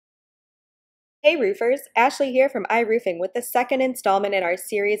Hey roofers, Ashley here from iRoofing with the second installment in our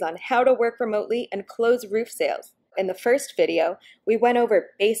series on how to work remotely and close roof sales. In the first video, we went over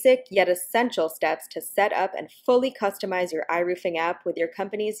basic yet essential steps to set up and fully customize your iRoofing app with your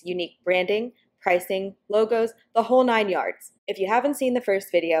company's unique branding, pricing, logos, the whole 9 yards. If you haven't seen the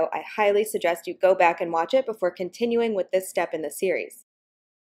first video, I highly suggest you go back and watch it before continuing with this step in the series.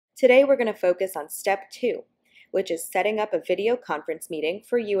 Today we're going to focus on step 2, which is setting up a video conference meeting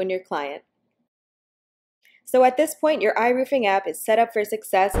for you and your client. So at this point, your iRoofing app is set up for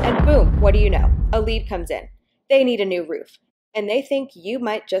success, and boom, what do you know? A lead comes in. They need a new roof, and they think you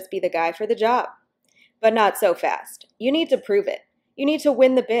might just be the guy for the job. But not so fast. You need to prove it. You need to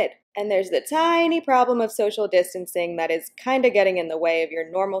win the bid, and there's the tiny problem of social distancing that is kind of getting in the way of your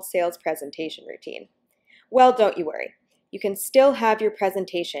normal sales presentation routine. Well, don't you worry. You can still have your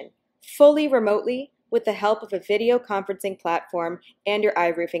presentation fully remotely with the help of a video conferencing platform and your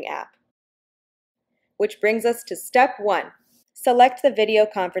iRoofing app. Which brings us to step 1. Select the video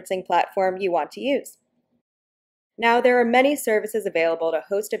conferencing platform you want to use. Now, there are many services available to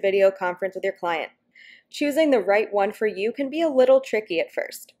host a video conference with your client. Choosing the right one for you can be a little tricky at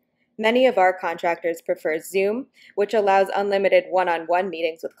first. Many of our contractors prefer Zoom, which allows unlimited one-on-one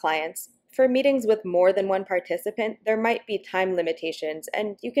meetings with clients. For meetings with more than one participant, there might be time limitations,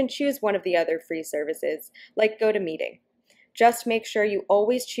 and you can choose one of the other free services, like GoToMeeting. Just make sure you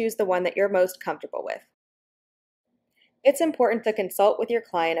always choose the one that you're most comfortable with. It's important to consult with your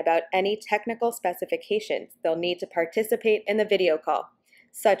client about any technical specifications they'll need to participate in the video call,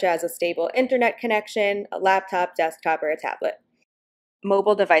 such as a stable internet connection, a laptop, desktop, or a tablet.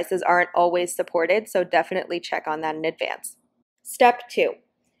 Mobile devices aren't always supported, so definitely check on that in advance. Step 2.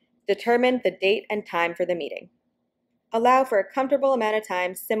 Determine the date and time for the meeting. Allow for a comfortable amount of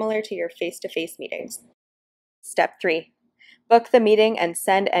time similar to your face-to-face meetings. Step 3. Book the meeting and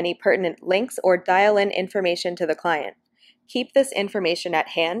send any pertinent links or dial-in information to the client. Keep this information at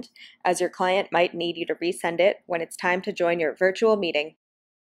hand, as your client might need you to resend it when it's time to join your virtual meeting.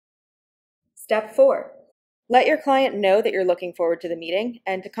 Step 4. Let your client know that you're looking forward to the meeting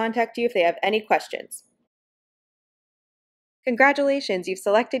and to contact you if they have any questions. Congratulations, you've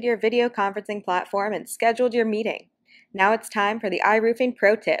selected your video conferencing platform and scheduled your meeting. Now it's time for the iRoofing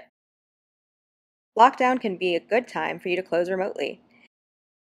Pro Tip. Lockdown can be a good time for you to close remotely.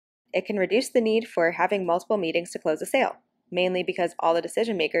 It can reduce the need for having multiple meetings to close a sale, mainly because all the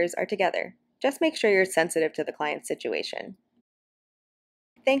decision makers are together. Just make sure you're sensitive to the client's situation.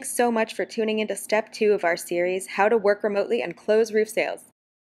 Thanks so much for tuning into step 2 of our series, How to Work Remotely and Close Roof Sales.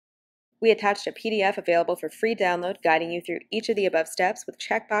 We attached a PDF available for free download guiding you through each of the above steps with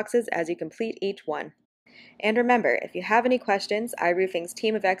checkboxes as you complete each one. And remember, if you have any questions, iRoofing's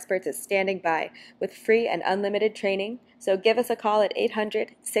team of experts is standing by with free and unlimited training, so give us a call at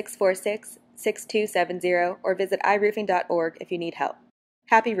 800-646-6270 or visit iRoofing.org if you need help.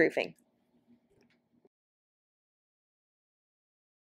 Happy roofing!